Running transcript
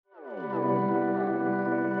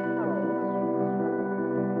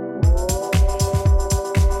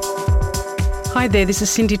Hi there, this is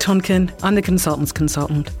Cindy Tonkin. I'm the consultant's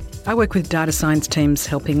consultant. I work with data science teams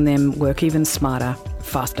helping them work even smarter,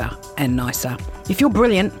 faster and nicer. If you're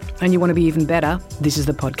brilliant and you want to be even better, this is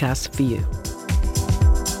the podcast for you.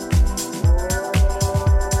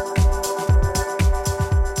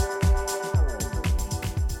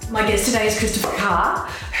 My guest today is Christopher Carr,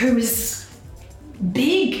 who is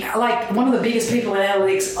big, like one of the biggest people in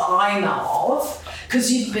analytics I know of. Because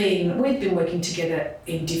we've been working together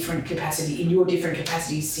in your different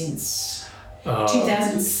capacities since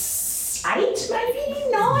 2008, maybe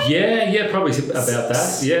 9. Yeah, probably about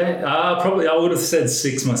that. Yeah, probably I would have said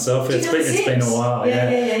 6 myself. It's been a while.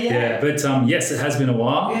 Yeah. But yes, it has been a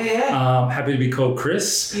while. Happy to be called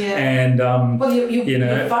Chris. Yeah. And well,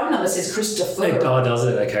 your phone number says Christopher. Oh, does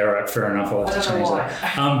it? Okay, all right, fair enough. I'll have to change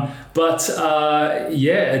that. But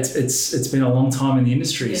it's been a long time in the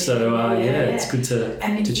industry, it's good to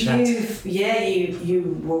chat.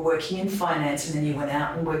 You were working in finance, and then you went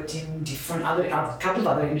out and worked in a couple of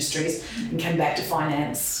other industries, and came back to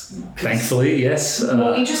finance. Thankfully, yes.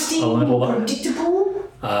 More interesting, more predictable.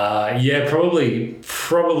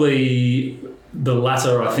 Probably. The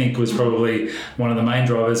latter, I think, was probably one of the main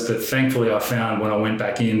drivers, but thankfully I found when I went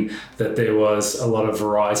back in that there was a lot of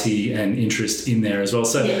variety and interest in there as well.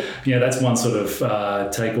 So, that's one sort of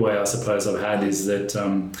takeaway I suppose I've had is that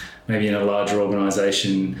maybe in a larger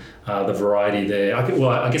organisation, the variety there.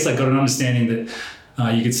 I guess I got an understanding that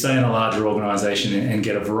you could stay in a larger organisation and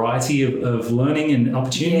get a variety of learning and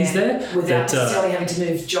opportunities there. Without necessarily having to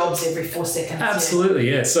move jobs every 4 seconds. Absolutely,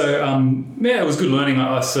 yeah. So, it was good learning.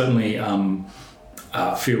 I certainly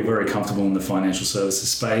feel very comfortable in the financial services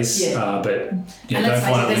space. But and let's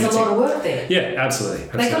face it, there's a lot of work there. Yeah, absolutely.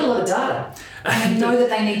 They've got a lot of data. And they know that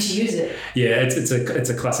they need to use it. Yeah, it's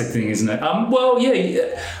a classic thing, isn't it?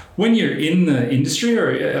 When you're in the industry,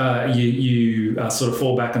 or you sort of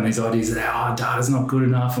fall back on these ideas that data's not good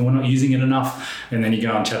enough and we're not using it enough, and then you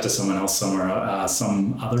go and chat to someone else somewhere,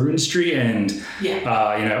 some other industry, and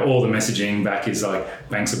all the messaging back is like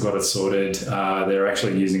banks have got it sorted. They're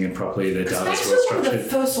actually using it properly. Their data's well structured. One of the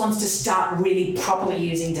first ones to start really properly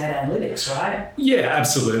using data analytics, right? Yeah,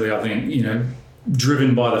 absolutely. I think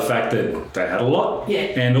driven by the fact that they had a lot,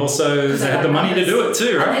 and also they had the money to do it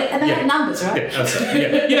too, right? And they had numbers, right? Yeah, absolutely.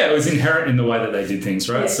 It was inherent in the way that they did things,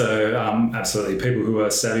 right? So absolutely, people who are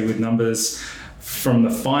savvy with numbers from the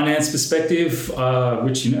finance perspective,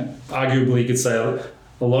 which arguably you could say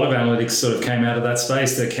a lot of analytics sort of came out of that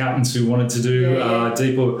space. The accountants who wanted to do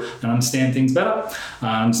deeper and understand things better,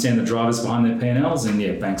 understand the drivers behind their P&Ls,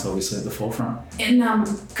 and banks obviously at the forefront. And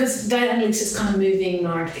because data analytics is kind of moving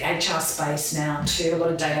more into the HR space now too. A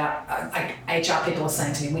lot of data, HR people are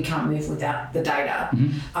saying to me, we can't move without the data.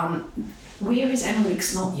 Mm-hmm. Where is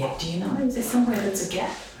analytics not yet? Do you know? Is there somewhere that's a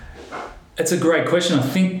gap? It's a great question. I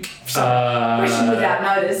think... question without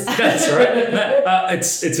notice. That's right.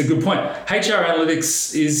 It's a good point. HR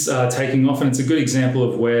analytics is taking off, and it's a good example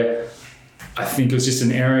of where I think it was just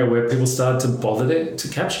an area where people started to bother to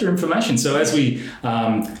capture information. So as we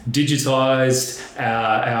digitised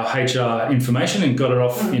our HR information and got it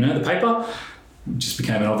off, the paper, it just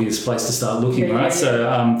became an obvious place to start looking, right? So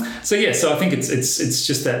I think it's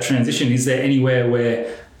just that transition. Is there anywhere where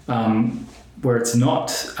it's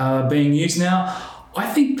not being used now? I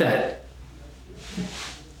think that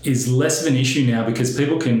is less of an issue now because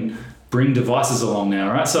people can bring devices along now,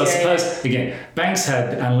 right? So I suppose, again, banks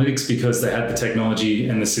had analytics because they had the technology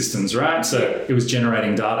and the systems, right? So it was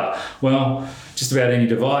generating data. Well, just about any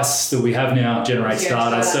device that we have now generates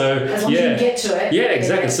data. So as long as you can get to it. Yeah,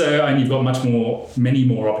 exactly. So, and you've got many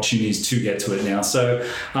more opportunities to get to it now. So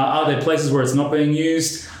are there places where it's not being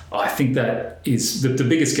used? I think that is the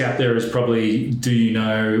biggest gap there is probably, do you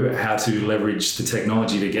know how to leverage the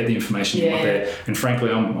technology to get the information you want there? And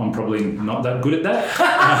frankly, I'm probably not that good at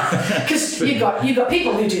that. Because you've got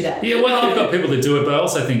people who do that. Yeah, well, I've got people that do it, but I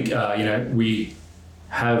also think, we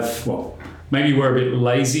have, maybe we're a bit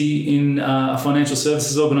lazy in a financial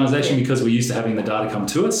services organisation because we're used to having the data come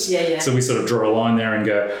to us. So we sort of draw a line there and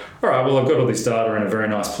go, all right, well, I've got all this data in a very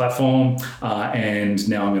nice platform, and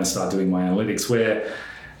now I'm going to start doing my analytics, where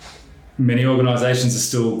many organisations are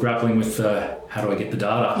still grappling with how do I get the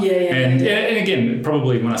data? And again,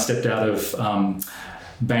 probably when I stepped out of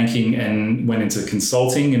banking and went into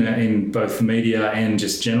consulting in both media and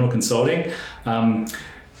just general consulting,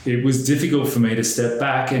 it was difficult for me to step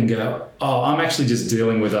back and go, I'm actually just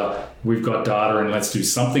dealing with we've got data and let's do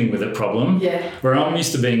something with it problem. Where I'm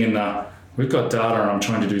used to being in we've got data and I'm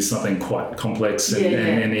trying to do something quite complex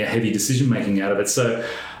and a heavy decision making out of it. So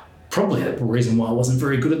probably the reason why I wasn't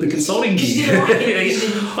very good at the consulting gig.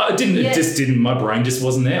 I didn't. It just didn't. My brain just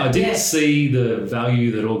wasn't there. I didn't see the value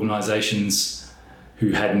that organisations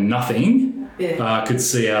who had nothing could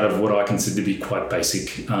see out of what I consider to be quite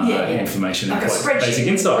basic information like and quite basic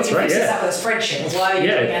insights, right? Yeah. With a spreadsheet. Why are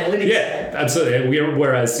you doing analytics? Yeah, absolutely.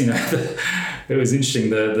 Whereas, it was interesting.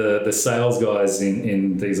 The sales guys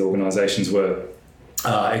in these organisations were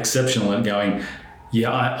exceptional at going,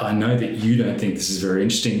 I know that you don't think this is very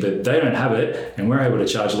interesting, but they don't have it, and we're able to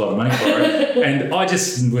charge a lot of money for it. And I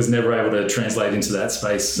just was never able to translate into that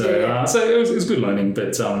space. So, so it was good learning.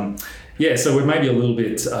 But so we're maybe a little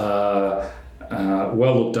bit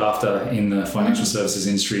well looked after in the financial services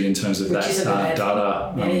industry in terms of that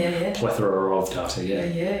data, plethora of data.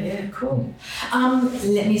 Yeah, cool.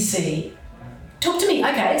 Let me see. Talk to me.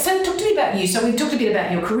 Okay, so talk to me about you. So we've talked a bit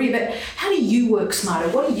about your career, but how do you work smarter?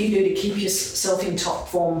 What do you do to keep yourself in top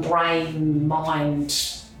form, brain, mind,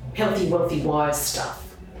 healthy, wealthy, wise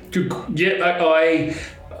stuff? Good. Yeah,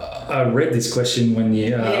 I read this question when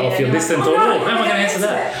you off your list and thought, how am I going to answer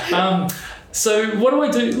that? So what do I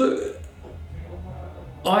do? Look,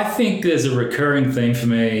 I think there's a recurring theme for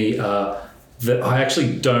me that I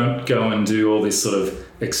actually don't go and do all this sort of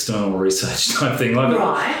external research type thing. Like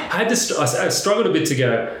I struggled a bit to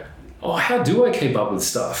go, how do I keep up with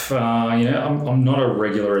stuff? I'm not a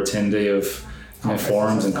regular attendee of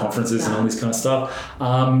forums and conferences and all this kind of stuff.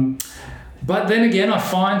 But then again, I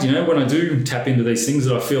find, when I do tap into these things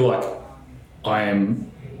that I feel like I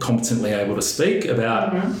am competently able to speak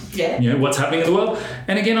about, what's happening in the world.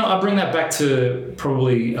 And again, I bring that back to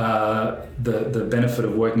probably the benefit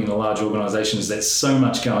of working in a large organisation is there's so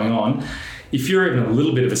much going on. If you're even a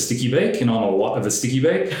little bit of a sticky beak, and I'm a lot of a sticky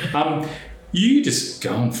beak, you just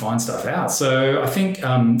go and find stuff out. So I think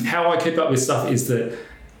how I keep up with stuff is that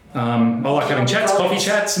I like having chats, coffee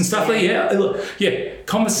chats and stuff like that.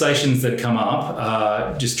 Conversations that come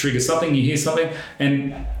up just trigger something, you hear something,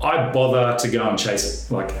 and I bother to go and chase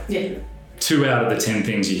 2 out of the 10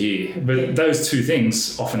 things you hear. But those 2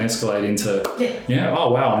 things often escalate into,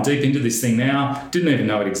 oh wow, I'm deep into this thing now, didn't even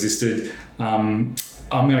know it existed.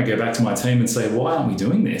 I'm going to go back to my team and say, why aren't we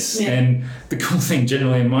doing this? Yeah. And the cool thing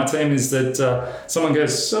generally in my team is that someone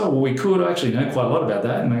goes, we could actually know quite a lot about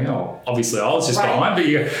that. And they go, obviously I was just behind, but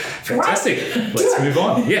you go, fantastic, let's move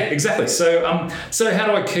on. Yeah, exactly. So how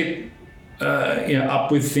do I keep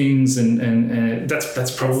up with things and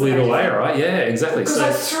that's probably the way, right? Yeah, exactly. Because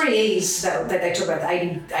those 3 E's that they talk about,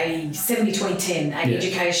 80, 70, 20, 10,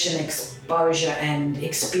 education, exposure and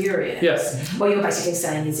experience. Yeah. What you're basically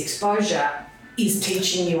saying is exposure is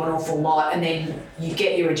teaching you an awful lot, and then you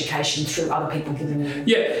get your education through other people giving you.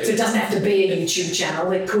 Yeah. So it doesn't have to be a YouTube channel.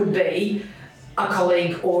 It could be a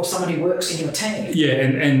colleague or someone who works in your team. Yeah,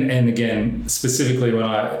 and again, specifically when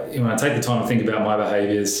I take the time to think about my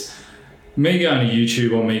behaviours, me going to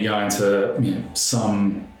YouTube or me going to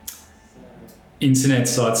some internet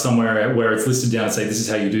site somewhere where it's listed down and say this is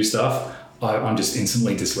how you do stuff, I'm just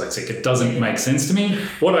instantly dyslexic. It doesn't make sense to me.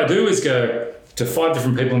 What I do is go to 5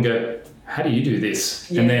 different people and go, how do you do this?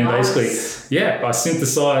 And then basically, I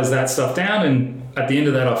synthesize that stuff down, and at the end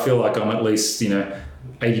of that, I feel like I'm at least,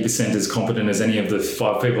 80% as competent as any of the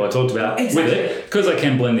 5 people I talked about with it, because I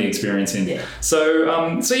can blend the experience in. Yeah. So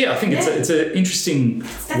I think it's an interesting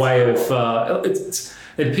way of,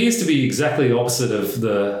 it appears to be exactly the opposite of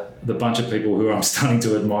the bunch of people who I'm starting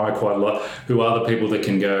to admire quite a lot, who are the people that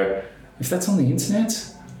can go, if that's on the internet,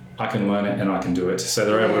 I can learn it and I can do it. So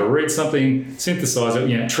they're able to read something, synthesize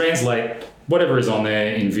it, translate whatever is on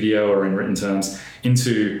there in video or in written terms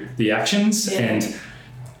into the actions. And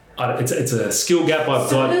it's a skill gap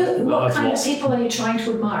I've got. What kind of people are you trying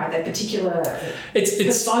to admire? Are they particular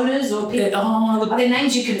personas or people? Are there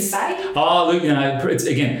names you can say? Look,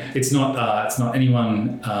 it's not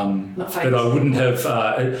anyone that I wouldn't have.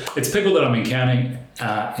 It's people that I'm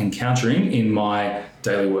encountering in my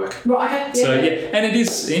daily work. Right. Okay. So and it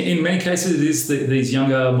is in many cases it is these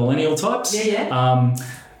younger millennial types.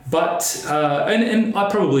 But I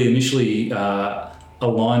probably initially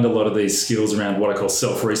aligned a lot of these skills around what I call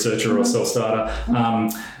self-researcher or self-starter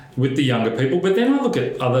with the younger people. But then I look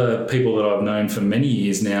at other people that I've known for many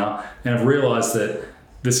years now, and I've realised that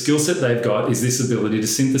the skill set they've got is this ability to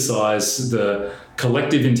synthesize the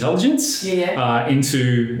collective intelligence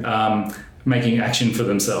into making action for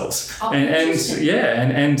themselves. And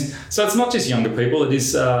so it's not just younger people. It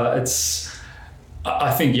is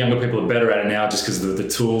I think younger people are better at it now just because of the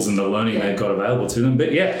tools and the learning they've got available to them.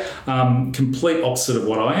 But complete opposite of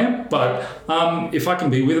what I am. But if I can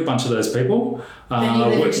be with a bunch of those people,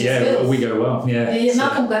 we go well.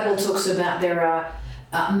 Malcolm Gladwell talks about there are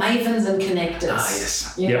mavens and connectors.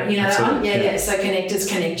 Yes. You know that one? Yeah. So connectors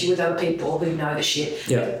connect you with other people who know the shit.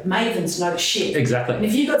 Yeah. Mavens know the shit. Exactly. And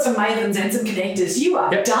if you've got some mavens and some connectors, you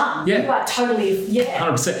are done. Yeah. You are totally,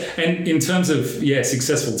 100%. And in terms of,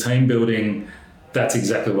 successful team building, that's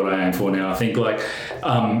exactly what I aim for now. I think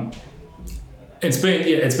it's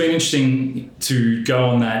been interesting to go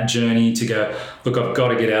on that journey to go, look, I've got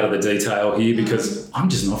to get out of the detail here because I'm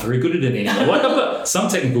just not very good at it anymore. Like I've got some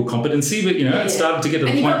technical competency, but it started to get to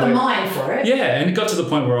the point where... And you've got the mind for it. Yeah, and it got to the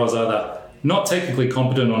point where I was either not technically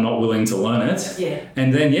competent or not willing to learn it. Yeah.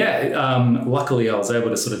 And then, luckily I was able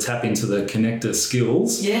to sort of tap into the connector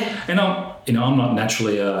skills. Yeah. And I'm not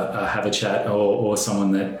naturally a have a chat or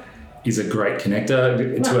someone that is a great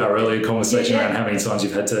connector. To our earlier conversation around how many times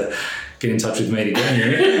you've had to get in touch with me to get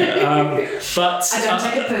here. But I don't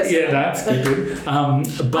take it personally. Yeah, that's good. But I'm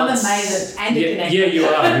amazing and a connector. Yeah, you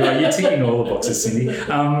are. You're ticking all the boxes, Cindy.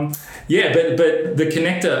 But the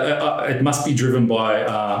connector, it must be driven by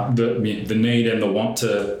the need and the want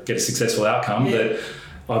to get a successful outcome. That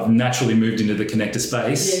I've naturally moved into the connector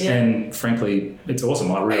space, and frankly, it's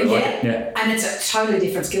awesome. I really like it. Yeah, and it's a totally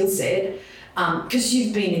different skill set. Because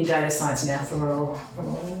you've been in data science now for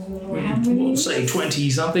how many years? Say 20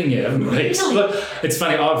 something, Look, it's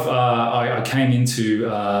funny. I came into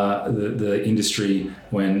the industry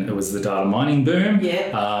when it was the data mining boom,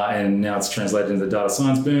 and now it's translated into the data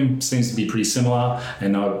science boom. Seems to be pretty similar,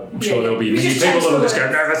 and I'm sure there'll be many people that'll just go,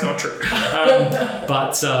 no, that's not true.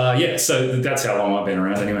 So that's how long I've been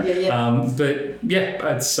around anyway.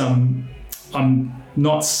 It's I'm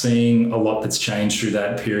not seeing a lot that's changed through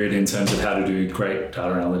that period in terms of how to do great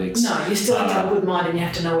data analytics. No, you still have to have a good mind and you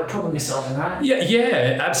have to know what problem you're solving, right?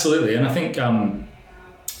 Yeah, absolutely. And I think,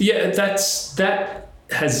 that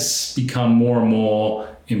has become more and more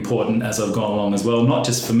important as I've gone along as well, not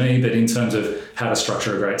just for me, but in terms of how to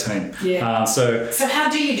structure a great team. Yeah. So how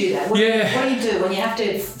do you do that? What do you do when you have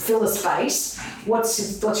to fill a space? What's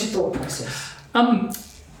your thought process?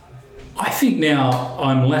 I think now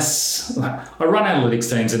I'm less... I run analytics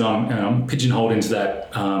teams and I'm pigeonholed into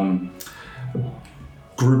that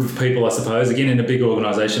group of people, I suppose. Again, in a big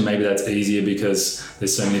organisation, maybe that's easier because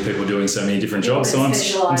there's so many people doing so many different jobs. So I'm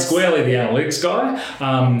squarely the analytics guy.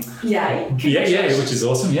 Which is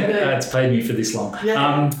awesome. It's paid me for this long.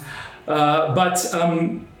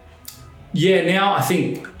 Now I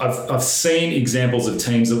think I've seen examples of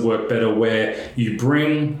teams that work better where you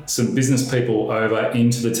bring some business people over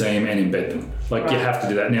into the team and embed them. You have to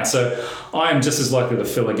do that now. So I am just as likely to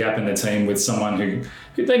fill a gap in the team with someone who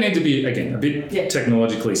they need to be, again, a bit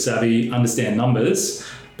technologically savvy, understand numbers,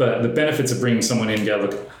 but the benefits of bringing someone in and go,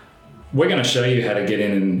 look, we're going to show you how to get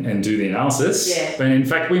in and do the analysis. Yeah. And in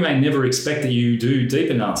fact, we may never expect that you do deep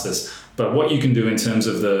analysis. But what you can do in terms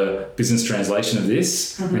of the business translation of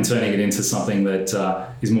this and turning it into something that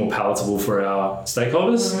is more palatable for our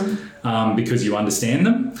stakeholders because you understand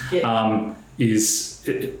them is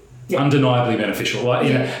undeniably beneficial.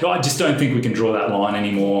 I just don't think we can draw that line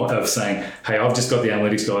anymore of saying, hey, I've just got the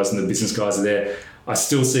analytics guys and the business guys are there. I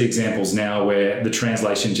still see examples now where the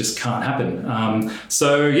translation just can't happen.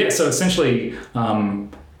 So essentially...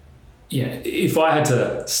 if I had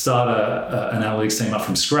to start an analytics team up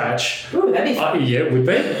from scratch, that'd be fun. It would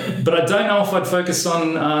be. But I don't know if I'd focus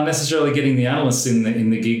on necessarily getting the analysts in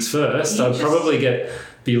the gigs first. I'd probably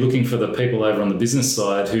be looking for the people over on the business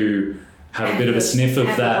side who have a bit of a sniff of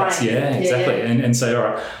that. Yeah, exactly. And say, all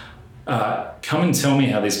right, come and tell me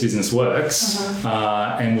how this business works,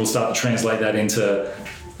 and we'll start to translate that into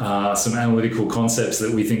some analytical concepts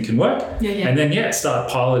that we think can work. And then start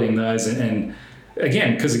piloting those and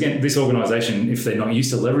because this organisation, if they're not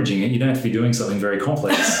used to leveraging it, you don't have to be doing something very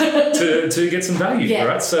complex to get some value,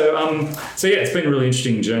 right? So it's been a really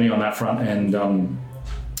interesting journey on that front, and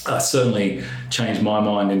certainly changed my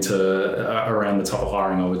mind into around the type of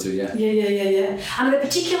hiring I would do. Yeah. And are there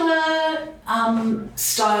particular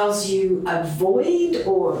styles you avoid,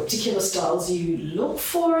 or particular styles you look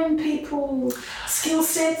for in people, skill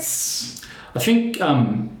sets? I think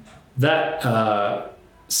that.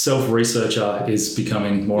 Self-researcher is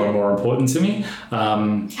becoming more and more important to me. How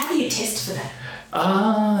do you test for that?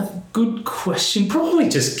 Good question. Probably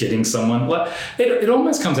just getting someone. It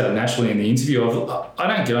almost comes out naturally in the interview. I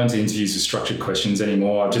don't go into interviews with structured questions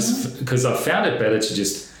anymore. Because I've found it better to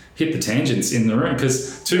just hit the tangents in the room.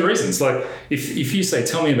 Because two reasons. If you say,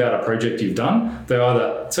 tell me about a project you've done, they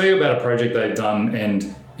either tell you about a project they've done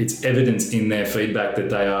and it's evidence in their feedback that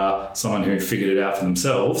they are someone who figured it out for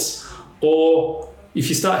themselves, or if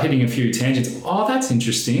you start hitting a few tangents, that's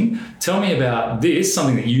interesting. Tell me about this,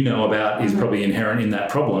 something that you know about is probably inherent in that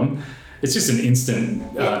problem. It's just an instant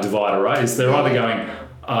divider, right? They're either going,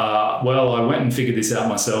 well, I went and figured this out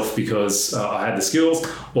myself because I had the skills,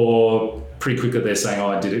 or pretty quickly they're saying,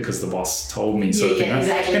 I did it because the boss told me, sort of thing.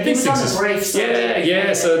 Exactly. And things on the brief. So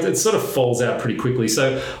it sort of falls out pretty quickly.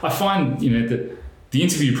 So I find, that the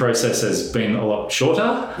interview process has been a lot shorter,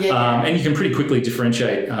 and you can pretty quickly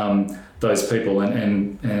differentiate those people,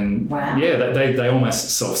 and wow. they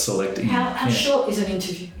almost self-select. How short is an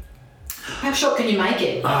interview? How short can you make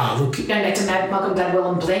it? Look. Going back to Malcolm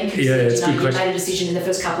Gladwell and Blink, it's a good question. You made a decision in the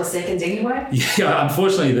first couple of seconds anyway? Yeah,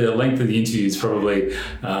 unfortunately, the length of the interview is probably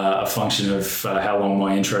a function of how long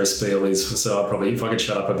my intro spiel is. So if I could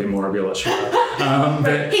shut up a bit more, I'd be a lot shorter.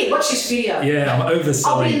 But here, watch this video. Yeah, I'm overselling.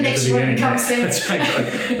 I'll be in the next room, come see. That's right.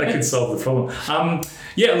 That could solve the problem.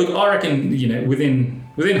 Look, I reckon,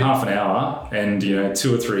 within half an hour and,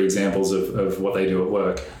 2 or 3 examples of what they do at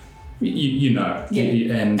work, you know. Yeah.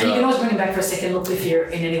 And you can always bring them back for a second look if you're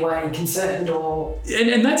in any way concerned or...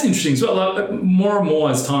 And that's interesting as well. Like, more and more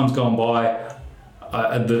as time's gone by,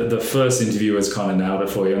 the first interview has kind of nailed it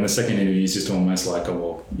for you, and the second interview is just almost like,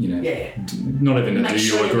 not even a do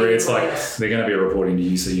you agree. It's like they're going to be reporting to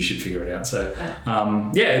you, so you should figure it out. So,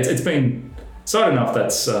 it's been... So I don't know if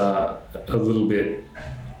that's a little bit...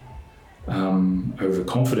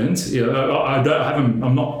 overconfident. I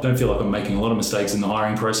don't feel like I'm making a lot of mistakes in the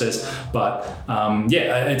hiring process, but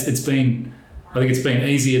it's been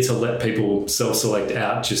easier to let people self-select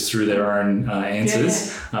out just through their own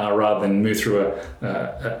answers rather than move through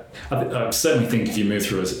I certainly think if you move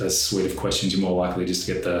through a suite of questions, you're more likely just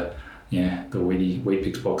to get the wheat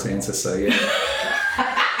picks box answer. So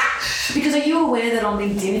Because are you aware that on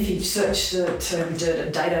LinkedIn, if you search the term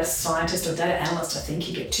data scientist or data analyst, I think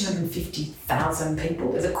you get 250,000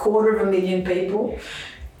 people. There's 250,000 people.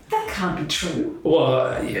 That can't be true.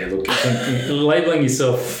 Well, look, I think labelling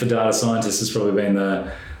yourself for data scientist has probably been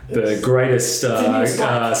the greatest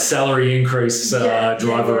salary increase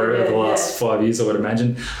driver over the last 5 years, I would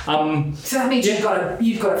imagine. So that means you've got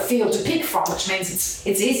a field to pick from, which means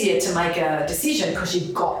it's easier to make a decision because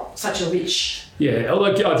you've got such a rich... Yeah,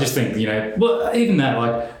 like I just think, even that,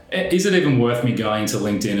 like, is it even worth me going to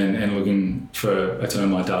LinkedIn and looking for a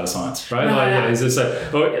term like data science, right? No. Is it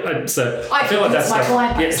so I feel like that's my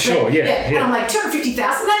client base. Yeah. And I'm like,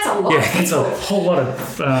 250,000, that's a lot. Yeah, that's a whole lot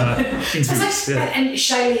of interviews. And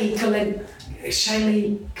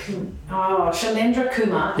Shailendra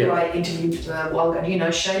Kumar, who I interviewed a while ago. Do you know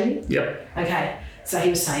Shailendra? Yep. Okay, so he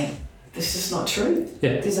was saying, this is not true.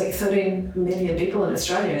 Yeah. There's like 13 million people in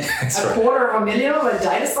Australia. That's a right. 250,000 of a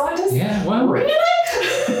data scientist? Yeah, well. Really?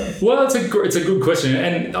 Well, it's a good question,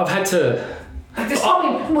 and I've had to... There's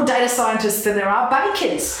probably more data scientists than there are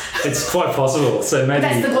bakers. It's quite possible. So maybe... But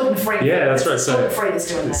that's the gluten-free. Yeah, that's right. So gluten-free that's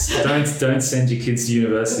doing that. Don't send your kids to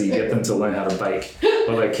university. Get them to learn how to bake.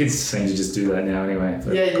 Although kids seem to just do that now anyway,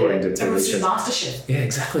 according to TV shows. MasterChef. Yeah,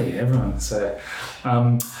 exactly. Everyone. So...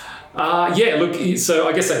 look, so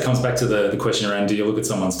I guess that comes back to the question around, do you look at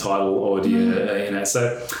someone's title or do you, data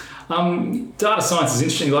science is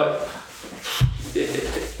interesting.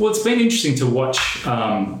 It's been interesting to watch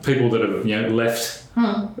people that have, left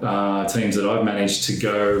teams that I've managed to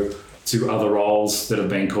go to other roles that have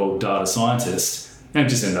been called data scientists and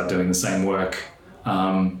just end up doing the same work.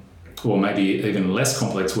 Or maybe even less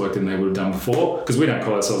complex work than they would have done before, because we don't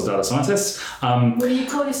call ourselves data scientists. What do you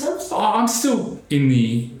call yourselves? I'm still in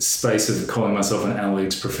the space of calling myself an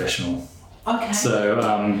analytics professional. Okay. So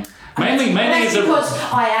mainly that's because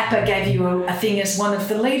IAPA gave you a thing as one of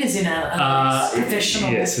the leaders in analytics professional.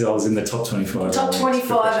 Yes, I was in the top 25. Top 25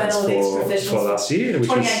 analytics professionals for last year, which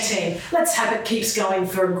 2018. Let's have it keeps going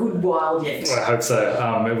for a good while yet. Well, I hope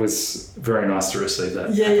so. It was very nice to receive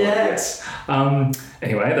that. Yeah. Yes.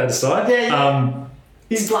 Anyway, that aside. Yeah.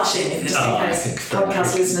 He's blushing, just in case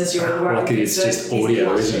podcast listeners you're worried. Lucky it's just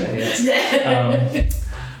audio, isn't it? Yes.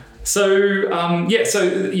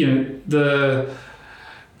 Yeah.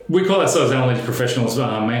 We call ourselves analytics professionals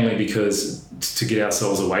mainly because to get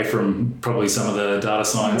ourselves away from probably some of the data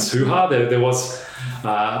science hoo-ha. There was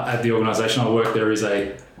at the organisation I work, there was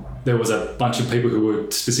a bunch of people who were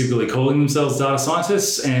specifically calling themselves data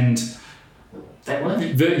scientists, and they weren't.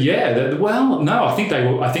 I think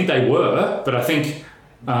they were, but I think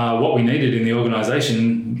what we needed in the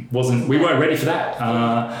organisation we weren't ready for that.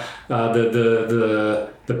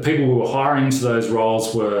 The people who were hiring to those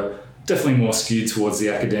roles were definitely more skewed towards the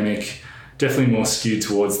academic, definitely more skewed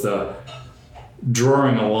towards the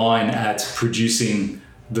drawing a line at producing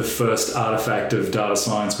the first artifact of data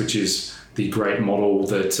science, which is the great model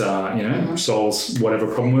that solves whatever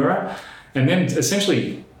problem we're at, and then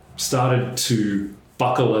essentially started to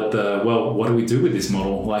buckle at what do we do with this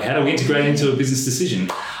model? Like, how do we integrate it into a business decision?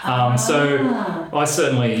 So I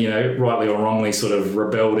certainly, rightly or wrongly, sort of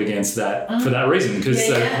rebelled against that for that reason, because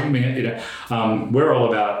we're all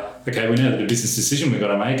about, okay, we know that a business decision we've got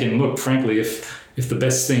to make, and look, frankly, if the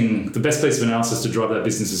best piece of analysis to drive that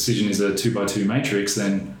business decision is a 2x2 matrix,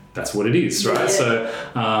 then that's what it is, right? So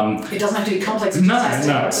it doesn't have to be complex.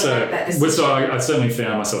 No. So I certainly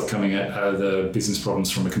found myself coming at the business problems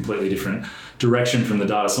from a completely different direction from the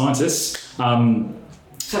data scientists. So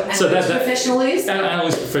analyst professional it is?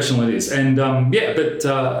 Analyst professional it is. And because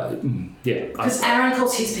Aaron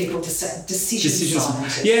calls his people decision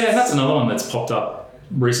scientists. Yeah, that's another one that's popped up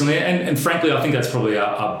recently, and frankly, I think that's probably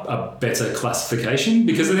a better classification,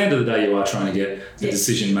 because at the end of the day, you are trying to get the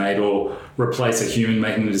decision made, or replace a human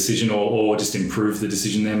making the decision, or just improve the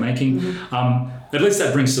decision they're making. At least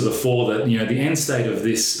that brings to the fore that the end state of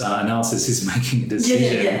this analysis is making a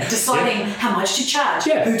decision. Deciding how much to charge,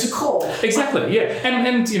 who to call. Exactly.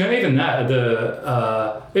 And even that,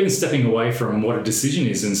 even stepping away from what a decision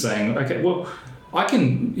is and saying, okay, well, I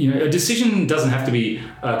can, a decision doesn't have to be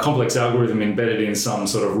a complex algorithm embedded in some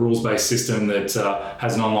sort of rules-based system that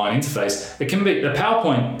has an online interface. It can be a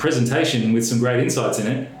PowerPoint presentation with some great insights in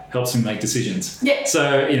it, helps me make decisions. Yeah.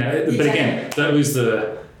 So, but again, don't lose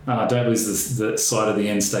the side of the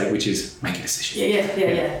end state, which is make a decision.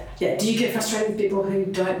 Yeah. Do you get frustrated with people who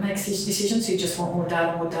don't make decisions, who just want more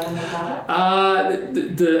data?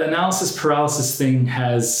 The analysis paralysis thing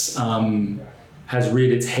has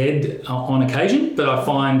reared its head on occasion, but I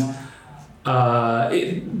find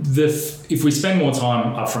if we spend more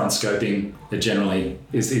time upfront scoping, it generally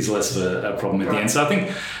is less of a problem at the end. So I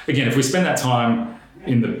think, again, if we spend that time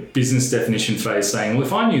in the business definition phase saying, well,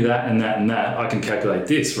 if I knew that and that and that, I can calculate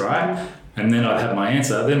this, right? And then I'd have my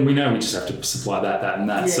answer, then we know we just have to supply that and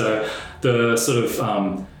that. Yeah. So the sort of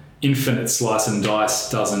infinite slice and dice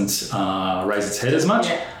doesn't raise its head as much.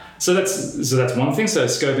 Yeah. So that's one thing. So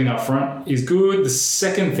scoping up front is good. The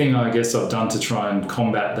second thing I guess I've done to try and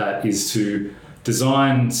combat that is to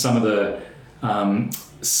design some of the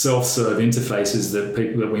self-serve interfaces that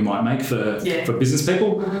we might make for business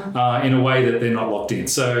people in a way that they're not locked in.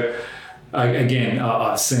 So again,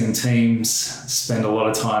 I've seen teams spend a lot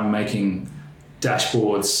of time making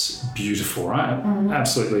dashboards beautiful, right?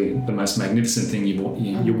 Absolutely the most magnificent thing you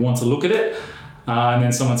want to look at it. And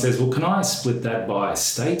then someone says, well, can I split that by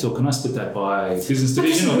state, or can I split that by business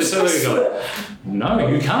division, or this other guy? No,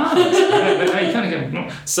 you can't. No, you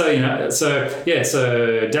can't. So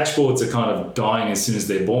dashboards are kind of dying as soon as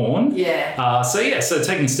they're born. Yeah. So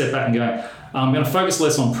taking a step back and going, I'm going to focus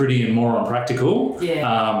less on pretty and more on practical.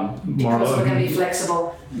 Yeah. Because we're going to be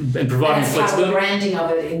flexible. And providing flexibility. The branding of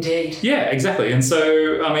it, indeed. Yeah, exactly. And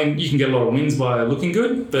so, I mean, you can get a lot of wins by looking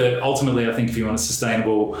good, but ultimately, I think if you want a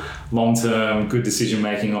sustainable, long-term, good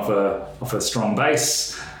decision-making off a strong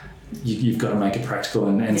base, you've got to make it practical.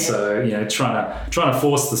 And so, trying to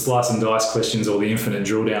force the slice and dice questions or the infinite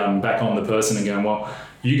drill down back on the person and going, well,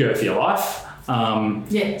 you go for your life.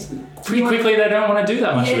 Pretty quickly they don't want to do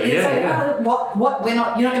that much of it. What you're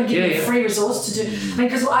not going to give me a free resource to do. I mean,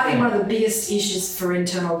 because I think one of the biggest issues for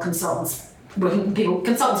internal consultants working in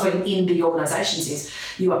big organisations is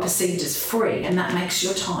you are perceived as free, and that makes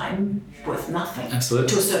your time worth nothing. Absolutely.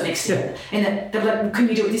 To a certain extent. And that they're like, can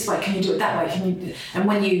you do it this way? Can you do it that way? And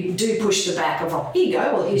when you do push the back of, here you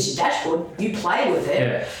go, well, here's your dashboard, you play with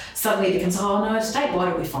it, suddenly it becomes,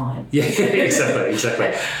 statewide will be fine. Yeah,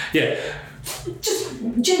 exactly. Yeah. Just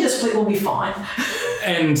gender split will be fine.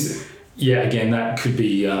 And again, that could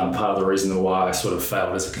be part of the reason why I sort of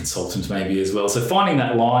failed as a consultant maybe as well. So finding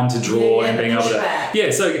that line to draw and being able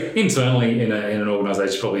to... so internally in an organisation,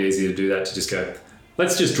 it's probably easier to do that, to just go,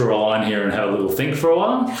 let's just draw a line here and have a little think for a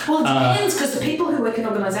while. Well, it depends, because the people who work in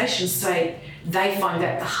organisations say they find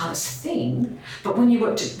that the hardest thing. But when you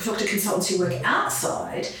talk to consultants who work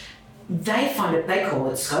outside, they find it, they call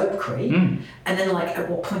it scope creep. And then at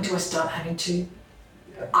what point do I start having to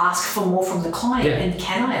ask for more from the client? And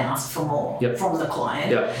can I ask for more from the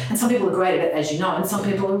client? And some people are great at it, as you know, and some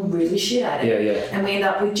people are really shit at it. And we end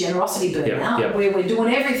up with generosity burnout, where we're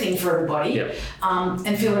doing everything for everybody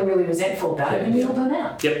and feeling really resentful about it, and we all burn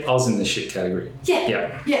out. I was in the shit category.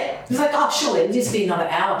 It's like, surely it'll just be another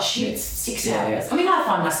hour. Shit, it's 6 hours. I mean, I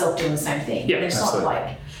find myself doing the same thing. It's absolutely.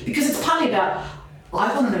 Not because it's partly about,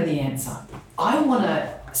 I want to know the answer. I want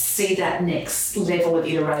to see that next level of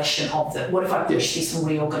iteration of the, what if I push this and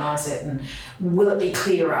reorganise it, and will it be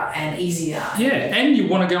clearer and easier? And you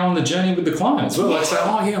want to go on the journey with the client as well. Like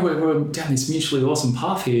say, we're down this mutually awesome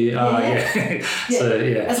path here. So,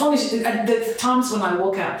 as long as the times when I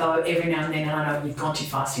walk out though, every now and then, and I know you've gone too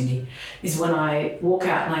fast, Cindy, is when I walk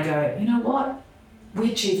out and I go, you know what?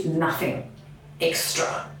 we achieve nothing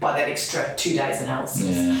extra by that extra 2 days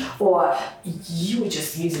analysis. Yeah. Or you were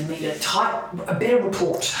just using me to type a better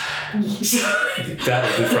report. That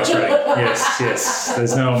would be frustrating. Yes.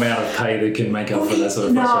 There's no amount of pay that can make up for that sort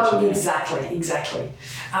of frustration. No, exactly.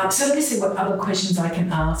 So let me see what other questions I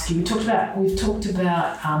can ask you. We've talked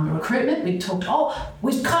about recruitment. We've kind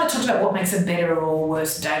of talked about what makes a better or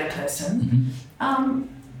worse data person. Mm-hmm.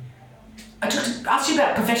 I asked you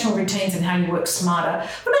about professional routines and how you work smarter.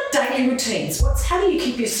 What about daily routines? How do you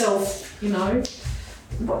keep yourself,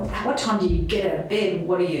 what time do you get out of bed?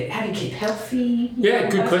 How do you keep healthy?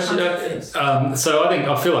 Good question. So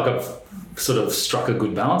I feel like I've sort of struck a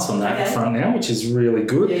good balance on that front now, which is really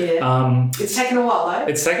good. Yeah. It's taken a while though.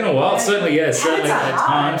 It's taken a while, certainly at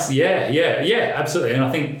times. Yeah, absolutely. And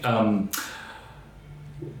I think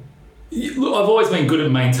look, I've always been good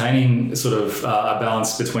at maintaining sort of a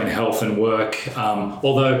balance between health and work.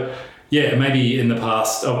 Although, maybe in the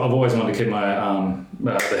past, I've always wanted to keep my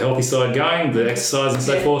the healthy side going, the exercise and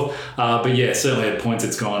so forth. But certainly at points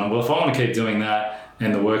it's gone, well, if I want to keep doing that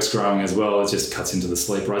and the work's growing as well, it just cuts into the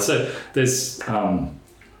sleep, right? So there's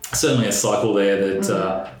certainly a cycle there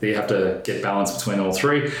that you have to get balance between all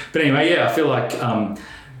three. But anyway, I feel like,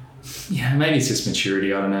 maybe it's just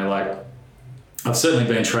maturity. I don't know, like, I've certainly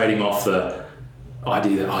been trading off the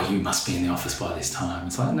idea that, you must be in the office by this time.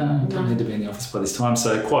 It's like, no, I don't need to be in the office by this time.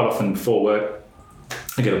 So quite often before work,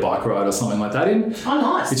 I get a bike ride or something like that in. Oh,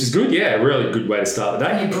 nice. Which is good, a really good way to start the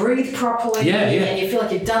day. And you breathe properly and you feel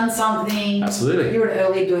like you've done something. Absolutely. You're an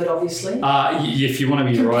early bird, obviously. If you want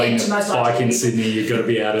to be riding a bike in Sydney, you've got to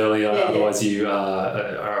be out earlier, otherwise you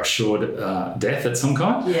are assured death at some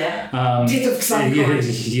kind. Death of some kind.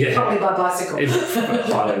 Probably by bicycle.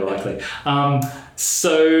 Highly likely.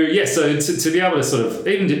 So to be able to sort of,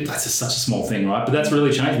 even that's just such a small thing, right? But that's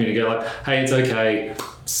really changed me to go like, hey, it's okay,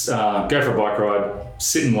 go for a bike ride,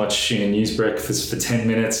 sit and watch news breakfast for 10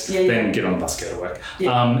 minutes, then get on the bus, go to work.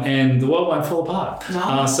 And the world won't fall apart.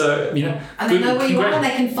 No. And they know where you are and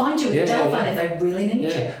they can find you with a telephone if they really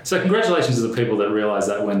need you. So congratulations to the people that realise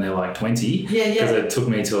that when they're like 20. Because it took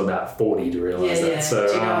me till about 40 to realise that. So,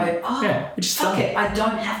 fuck it, I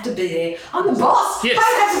don't have to be there. I'm the boss. Yes. I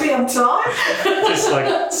don't have to be on time. Just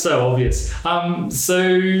like so obvious. So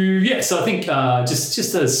I think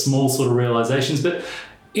just those small sort of realisations. But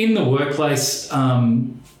in the workplace, my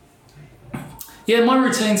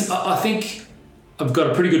routines, I think I've got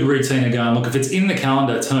a pretty good routine of going, look, if it's in the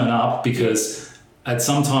calendar, turn up, because at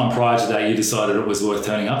some time prior to that, you decided it was worth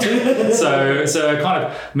turning up to. So it kind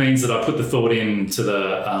of means that I put the thought into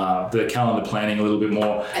the calendar planning a little bit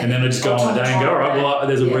more, and then I just go on the day and go, all right, well,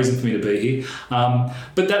 there's a reason for me to be here.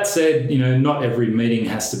 But that said, not every meeting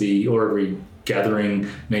has to be, or every gathering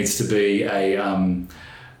needs to be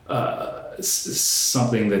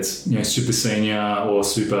something that's super senior or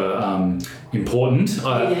super important.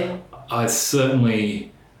 I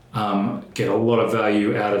certainly get a lot of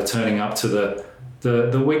value out of turning up to the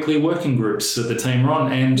weekly working groups that the team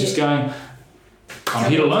run and just going, I'm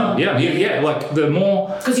here to learn. Like the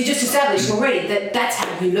more... Because you just established already that's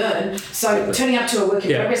how you learn. So turning up to a work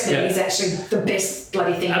in progress meeting is actually the best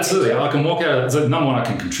bloody thing. Absolutely. I can walk out of that. So number one, I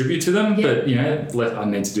can contribute to them, but I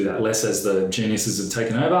need to do that less as the geniuses have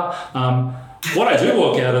taken over. What I do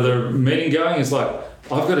walk out of the meeting going is like,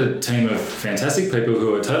 I've got a team of fantastic people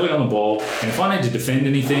who are totally on the ball, and if I need to defend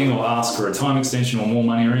anything or ask for a time extension or more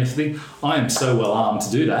money or anything, I am so well armed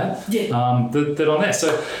to do that. That I'm there.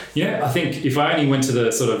 So, I think if I only went to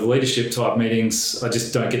the sort of leadership type meetings, I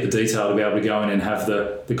just don't get the detail to be able to go in and have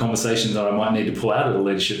the conversations that I might need to pull out of the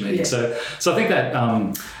leadership meeting. So I think that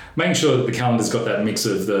making sure that the calendar's got that mix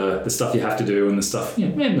of the stuff you have to do and the stuff,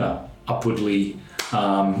 upwardly,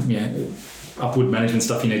 upward management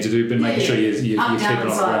stuff you need to do, but making sure you keep it on the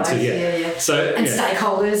ground too. So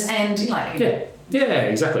stakeholders and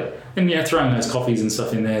exactly. And throwing those coffees and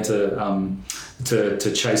stuff in there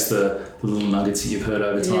to chase the little nuggets that you've heard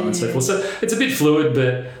over time and so forth. So it's a bit fluid,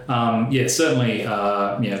 but certainly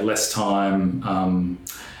less time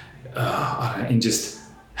in just,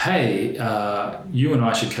 hey, you and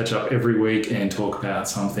I should catch up every week and talk about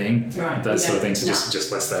something. Right. Those sort of things.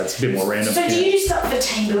 Just less that. It's a bit more random. So do you do stuff for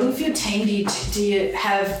team building? For your team, do you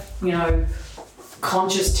have,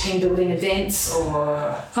 conscious team building events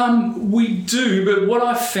or? We do, but what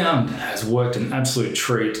I've found has worked an absolute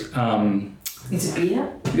treat. Is it beer?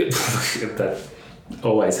 That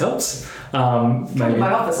always helps. Come to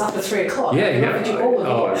my office after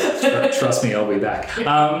 3:00. Trust me, I'll be back.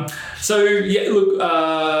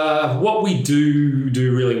 What we do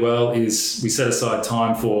really well is we set aside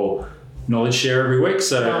time for knowledge share every week.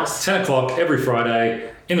 So 10 o'clock every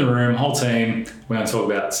Friday in the room, whole team, we're going to talk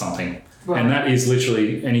about something. And that is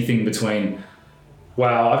literally anything between,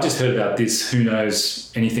 wow, I've just heard about this, who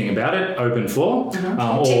knows anything about it, open floor.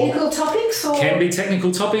 Or technical topics? Or? Can be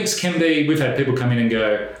technical topics, can be, we've had people come in and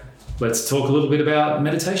go, let's talk a little bit about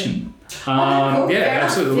meditation. Cool. Yeah,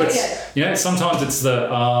 absolutely. Yeah. Sometimes it's these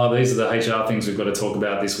are the HR things we've got to talk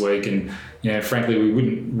about this week, and frankly, we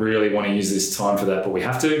wouldn't really want to use this time for that, but we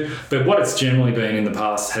have to. But what it's generally been in the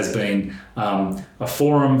past has been a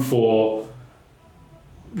forum for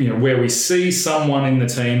where we see someone in the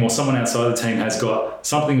team or someone outside the team has got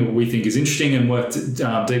something that we think is interesting and worth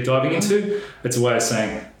deep diving into. It's a way of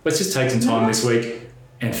saying, let's just take some time this week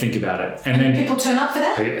and think about it. And then people turn up for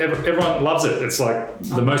that? Everyone loves it. It's like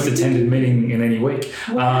the most attended meeting in any week.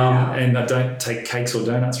 Wow. And I don't take cakes or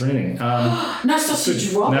donuts or anything. No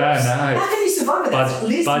sausage rolls? No. How can you survive with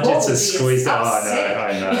that? Budgets are squeezed.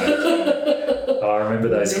 I know. I remember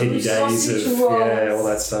those heady days of all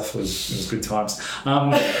that stuff was good times.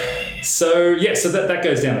 So that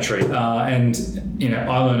goes down a treat, and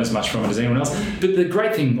I learn as much from it as anyone else. But the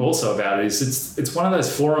great thing also about it is it's one of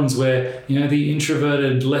those forums where the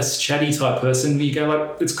introverted, less chatty type person, you go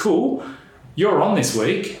like, it's cool. You're on this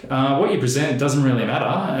week. What you present doesn't really matter,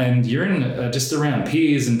 and you're in just around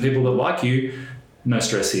peers and people that like you. No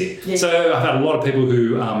stress here. Yeah. So I've had a lot of people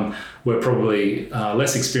who were probably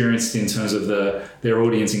less experienced in terms of their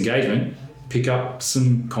audience engagement pick up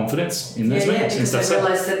some confidence in those meetings and stuff. They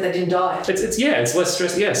realise that they didn't die. It's less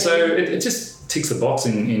stress. Yeah. So it just ticks the box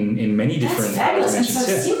in many different dimensions. That's fabulous and so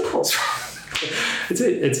simple.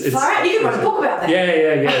 It's far out. You can write a book about that.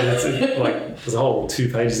 Yeah. There's a whole 2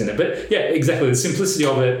 pages in it. But yeah, exactly. The simplicity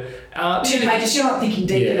of it. 2 pages. You're not thinking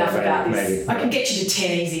deep enough about this. Maybe. I can get you to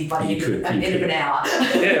 10 easy by the end of an hour.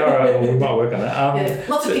 Yeah, all right. Well, we might work on that.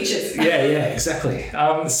 Lots of pictures. Yeah, exactly.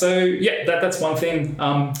 That's one thing.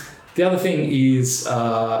 The other thing is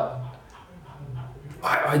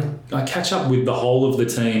I catch up with the whole of the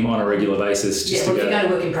team on a regular basis just to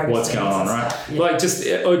go what's going on, right? Like just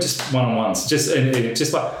one-on-ones, just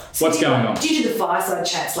like what's going on. Do you do the fireside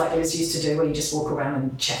chats like you used to do, where you just walk around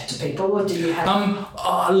and chat to people, or do you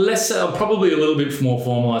have less? Probably a little bit more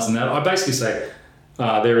formalised than that. I basically say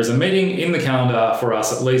there is a meeting in the calendar for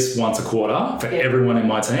us at least once a quarter for everyone in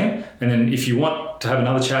my team, and then if you want to have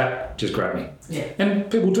another chat, just grab me. Yeah. And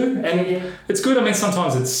people do, and it's good. I mean,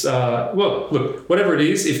 sometimes it's look, whatever it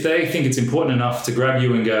is, if they think it's important enough to grab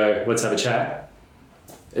you and go, let's have a chat,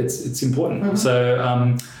 it's important. Mm-hmm.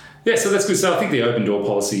 So so that's good. So I think the open door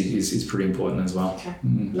policy is pretty important as well. Okay.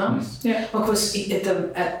 Nice. Yeah. Of course,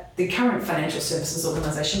 at the current financial services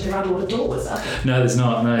organisation, there aren't a lot of doors, are there? No, there's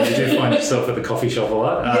not. No, you do find yourself at the coffee shop a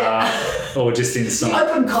lot, or just in some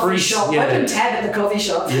open coffee shop, open tab at the coffee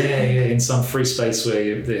shop. In some free space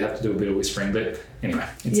where they have to do a bit of whispering. But anyway,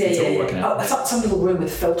 it's all working out. It's like some little room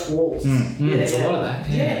with felt walls. There's a lot of that.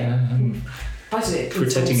 Yeah.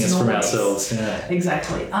 Protecting us from ourselves. Yeah.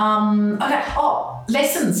 Exactly. Okay.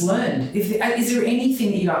 Lessons learned. Is there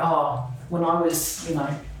anything that you go, when I was,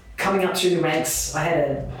 coming up through the ranks, I had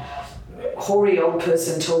a hoary old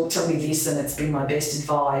person tell me this and it's been my best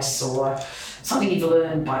advice, or something you've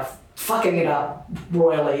learned by fucking it up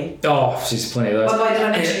royally? Oh, she's plenty of those. By the way, did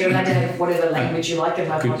I mention you're allowed to have whatever language you like in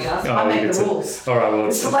my podcast? I make the rules. All right, well,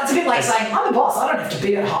 it's a bit like saying, I'm a boss, I don't have to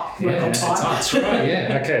be at work on time. That's right,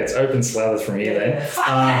 yeah. Okay, it's open slather from here then. Fuck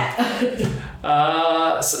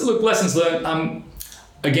that. So look, lessons learned.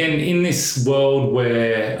 Again, in this world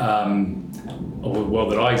where, or the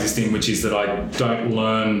world that I exist in, which is that I don't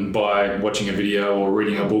learn by watching a video or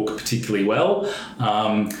reading a book particularly well,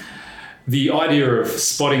 the idea of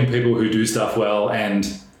spotting people who do stuff well and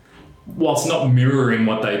whilst not mirroring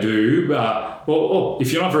what they do,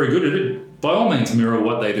 if you're not very good at it, by all means mirror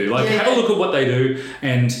what they do. Have a look at what they do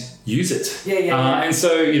and use it. And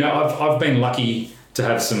so, I've been lucky to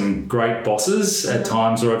have some great bosses at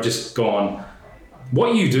times where I've just gone,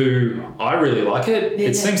 what you do, I really like it.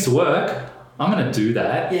 It seems to work. I'm going to do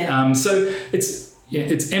that. So it's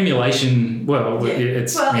emulation.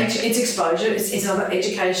 It's exposure. It's another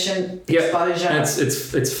education, exposure.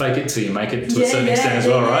 It's fake it till you make it to a certain extent as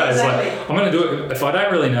well, right? Exactly. It's like, I'm going to do it. If I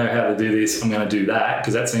don't really know how to do this, I'm going to do that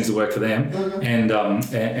because that seems to work for them.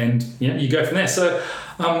 Mm-hmm. And you go from there. So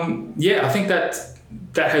I think that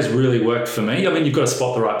has really worked for me. I mean, you've got to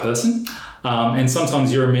spot the right person. And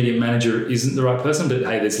sometimes your immediate manager isn't the right person, but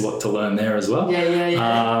hey, there's a lot to learn there as well.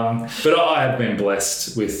 But I have been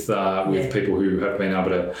blessed with people who have been able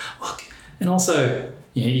to look, and also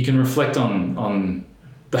you can reflect on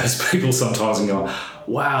those people sometimes and go,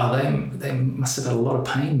 wow, they must have had a lot of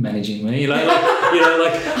pain managing me.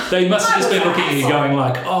 They must have just been looking at you going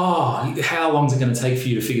like, oh, how long is it going to take for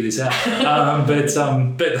you to figure this out? But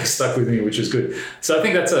they stuck with me, which was good. So I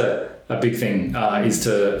think that's a big thing, is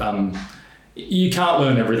to, you can't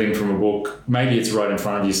learn everything from a book. Maybe it's right in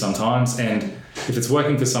front of you sometimes. And if it's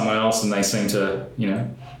working for someone else and they seem to,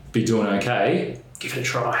 be doing okay, give it a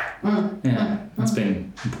try. That's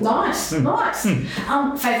been important. Nice.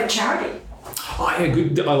 Favourite charity? Oh, yeah,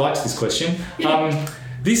 good. I liked this question.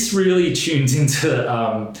 This really tunes into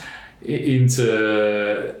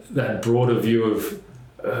that broader view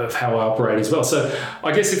of how I operate as well. So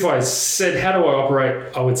I guess if I said, how do I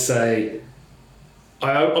operate, I would say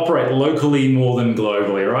I operate locally more than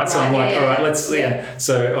globally, right? So I'm like, all right, let's.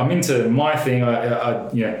 So I'm into my thing. I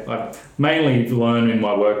mainly learn in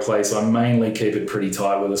my workplace. I mainly keep it pretty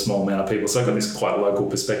tight with a small amount of people. So I've got this quite local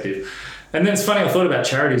perspective. And then it's funny, I thought about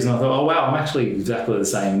charities and I thought, oh wow, I'm actually exactly the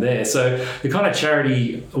same there. So the kind of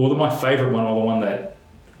charity, my favourite one, or the one that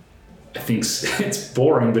I think it's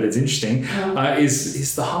boring but it's interesting,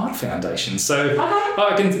 is the Heart Foundation. So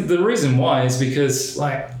the reason why is because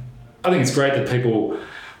I think it's great that people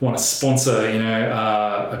want to sponsor,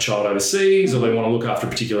 a child overseas, or they want to look after a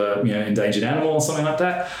particular, endangered animal or something like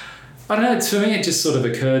that. I don't know, to me it just sort of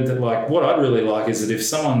occurred that what I'd really like is that if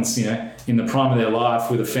someone's, in the prime of their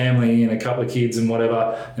life with a family and a couple of kids and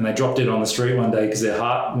whatever, and they dropped it on the street one day because their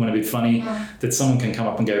heart went a bit funny, that someone can come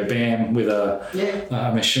up and go bam with a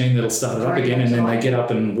machine that'll start it up again, and then they get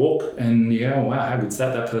up and walk and you go, wow, how good's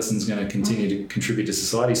that? That person's going to continue to contribute to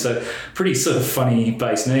society. So pretty sort of funny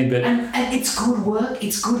base need. But and it's good work.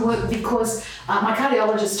 It's good work because my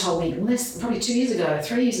cardiologist told me probably 3 years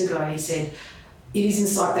ago, he said, it is in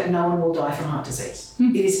sight that no one will die from heart disease.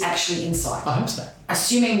 It is actually in sight. I hope so.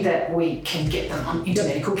 Assuming that we can get them into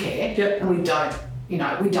medical care, and we don't,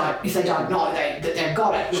 if they don't know that they've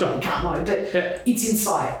got it, we can't know, but it's in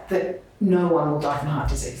sight that no one will die from heart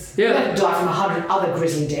disease. Yeah. They'll die from 100 other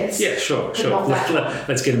grisly deaths. Yeah, sure.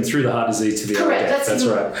 Let's get them through the heart disease to the other death. That's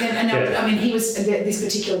right. I mean, he was this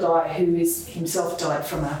particular guy who is himself died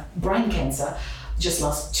from a brain cancer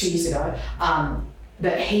just 2 years ago.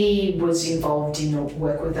 But he was involved in the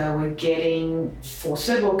work where they were getting, for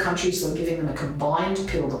third world countries, they were giving them a combined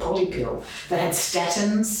pill, the poly pill, that had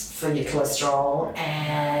statins for your cholesterol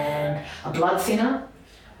and a blood thinner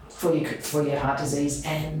for your heart disease,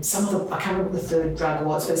 and some of the, I can't remember what the third drug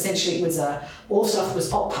was, but essentially it was all stuff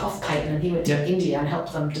was off patent, and he went to India and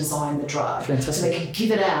helped them design the drug. Fantastic. So they could give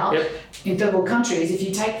it out in third world countries. If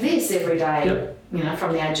you take this every day,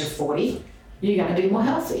 from the age of 40, you're going to be more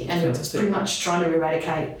healthy, and you're pretty much trying to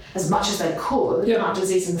eradicate as much as they could heart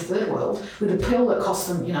disease in the third world with a pill that costs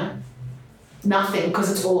them, nothing,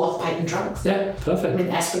 because it's all off-patent drugs. Yeah, perfect. I mean,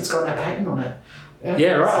 aspirin's got no patent on it.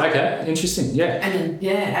 Yeah, right. Okay, interesting. Yeah. And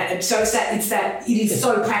then so it's that it is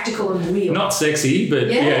so practical and real. Not sexy,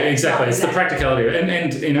 but exactly. It's the practicality of it.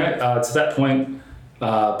 And to that point,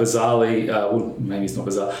 bizarrely, maybe it's not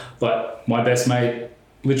bizarre, but my best mate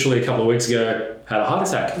literally a couple of weeks ago had a heart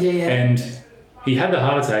attack. And he had the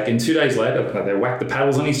heart attack, and 2 days later, they whacked the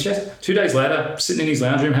paddles on his chest. 2 days later, sitting in his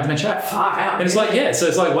lounge room having a chat. And it's so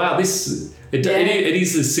it's like, wow, it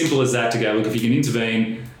is as simple as that to go, look, if you can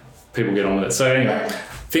intervene, people get on with it. So anyway, I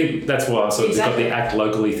think that's why I sort of got the act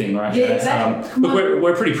locally thing, right? Yeah, exactly. Look,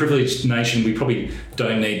 we're a pretty privileged nation. We probably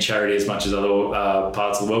don't need charity as much as other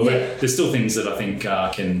parts of the world, but there's still things that I think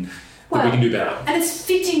that we can do better. And it's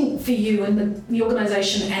fitting for you and the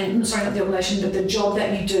organisation, and sorry, not the organisation, but the job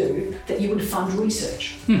that you do, that you would fund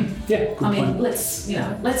research. Good point. Let's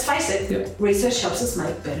face it, research helps us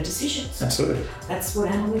make better decisions. Absolutely. That's what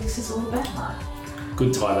analytics is all about, Mark.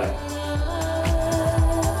 Good tie back.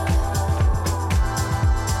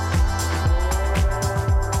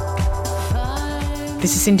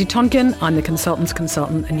 This is Cindy Tonkin. I'm the consultant's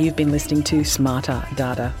consultant, and you've been listening to Smarter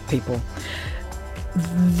Data People.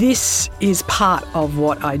 This is part of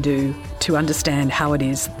what I do to understand how it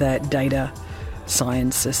is that data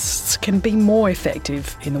scientists can be more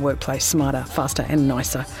effective in the workplace, smarter, faster and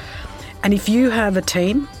nicer. And if you have a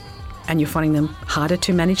team and you're finding them harder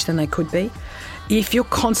to manage than they could be, if you're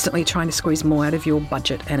constantly trying to squeeze more out of your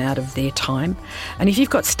budget and out of their time, and if you've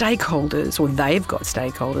got stakeholders, or they've got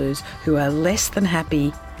stakeholders who are less than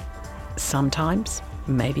happy sometimes,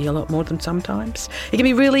 maybe a lot more than sometimes, it can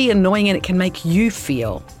be really annoying and it can make you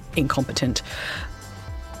feel incompetent.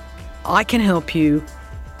 I can help you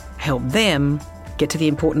help them get to the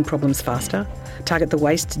important problems faster, target the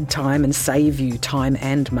wasted time and save you time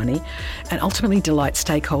and money, and ultimately delight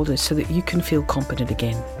stakeholders so that you can feel competent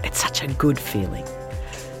again. It's such a good feeling.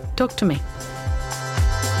 Talk to me.